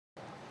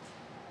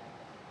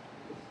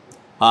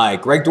Hi,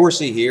 Greg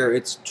Dorsey here.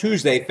 It's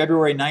Tuesday,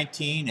 February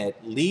 19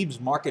 at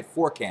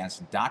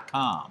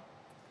leebsmarketforecast.com.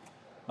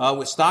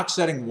 With stocks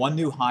setting one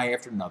new high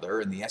after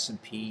another and the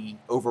S&P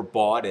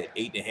overbought at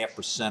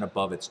 8.5%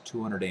 above its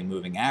 200-day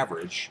moving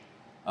average,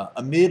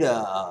 amid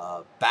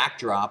a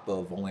backdrop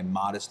of only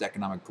modest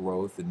economic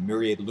growth and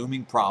myriad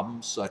looming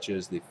problems such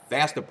as the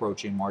fast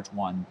approaching March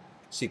 1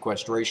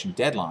 sequestration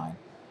deadline,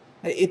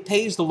 it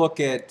pays to look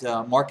at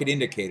market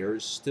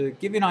indicators to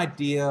give you an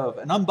idea, of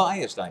an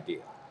unbiased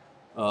idea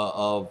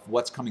of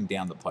what's coming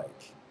down the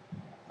pike.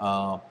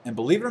 And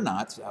believe it or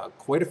not,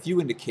 quite a few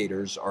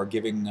indicators are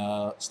giving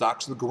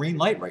stocks the green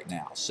light right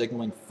now,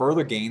 signaling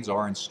further gains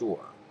are in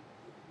store.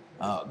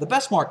 The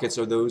best markets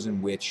are those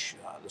in which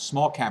the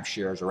small cap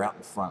shares are out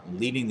in front,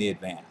 leading the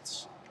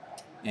advance.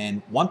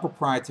 And one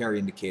proprietary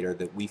indicator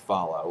that we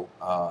follow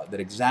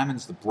that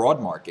examines the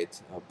broad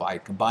market by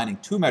combining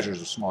two measures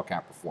of small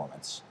cap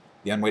performance,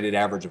 the unweighted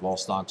average of all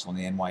stocks on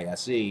the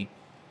NYSE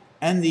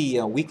and the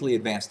weekly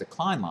advanced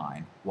decline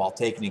line, while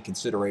taking into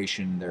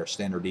consideration their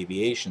standard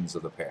deviations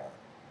of the pair,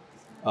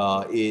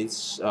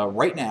 is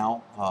right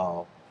now,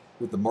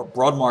 with the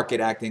broad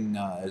market acting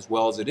as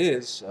well as it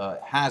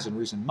has in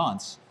recent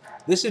months,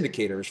 this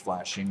indicator is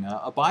flashing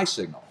a buy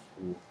signal.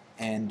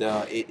 And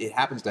it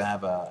happens to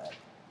have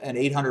an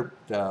 800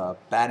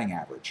 batting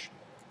average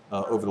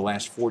over the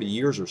last 40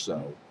 years or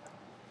so,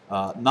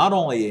 not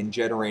only in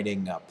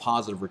generating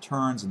positive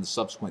returns in the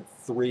subsequent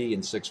 3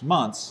 and 6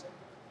 months,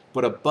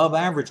 but above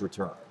average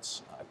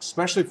returns,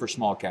 especially for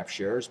small cap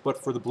shares,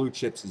 but for the blue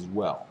chips as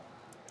well.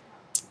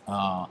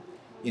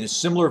 In a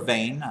similar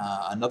vein,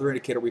 another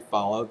indicator we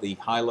follow, the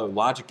high-low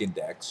logic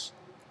index,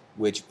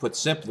 which put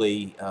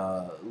simply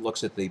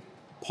looks at the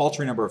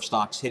paltry number of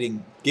stocks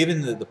hitting,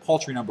 given the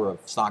paltry number of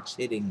stocks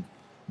hitting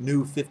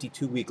new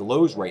 52-week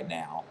lows right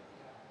now,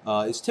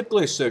 is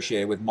typically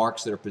associated with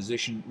markets that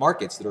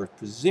are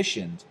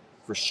positioned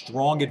for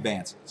strong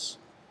advances.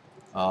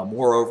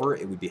 Moreover,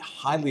 it would be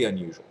highly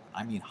unusual,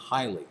 I mean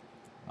highly,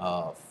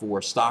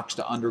 for stocks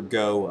to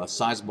undergo a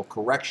sizable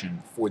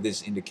correction before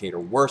this indicator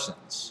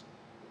worsens.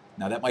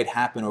 Now that might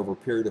happen over a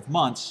period of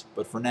months,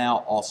 but for now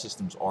all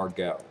systems are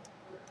go.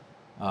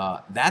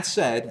 That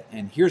said,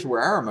 and here's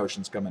where our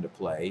emotions come into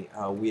play,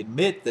 we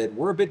admit that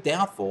we're a bit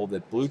doubtful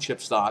that blue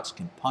chip stocks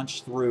can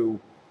punch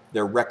through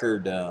their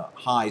record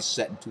highs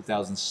set in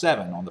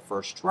 2007 on the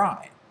first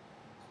try.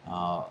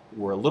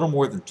 We're a little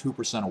more than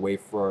 2% away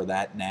from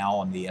that now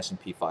on the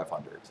S&P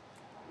 500.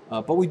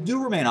 But we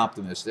do remain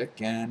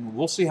optimistic, and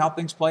we'll see how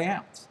things play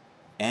out.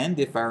 And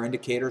if our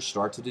indicators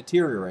start to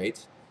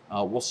deteriorate,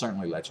 we'll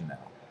certainly let you know.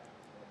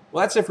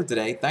 Well, that's it for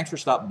today. Thanks for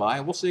stopping by,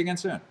 and we'll see you again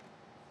soon.